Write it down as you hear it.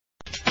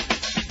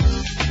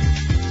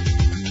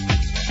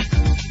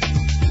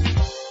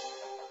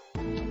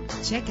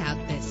Check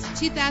out this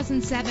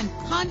 2007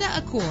 Honda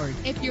Accord.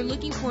 If you're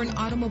looking for an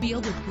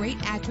automobile with great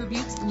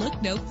attributes,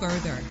 look no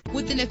further.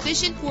 With an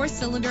efficient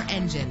 4-cylinder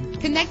engine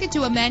connected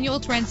to a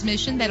manual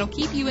transmission that'll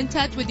keep you in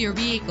touch with your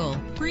vehicle,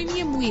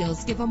 premium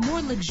wheels give a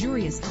more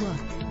luxurious look.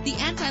 The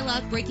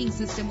anti-lock braking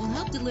system will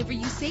help deliver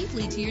you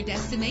safely to your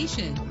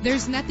destination.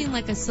 There's nothing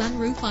like a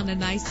sunroof on a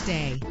nice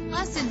day.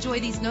 Plus, enjoy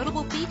these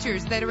notable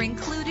features that are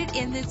included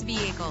in this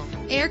vehicle: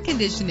 air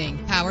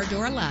conditioning, power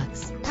door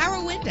locks,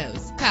 power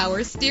windows,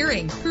 power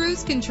steering,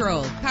 cruise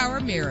control, power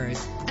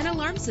mirrors, an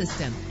alarm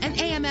system, an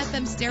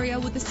AM/FM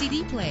stereo with a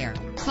CD player.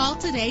 Call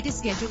today to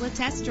schedule a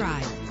test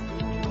drive.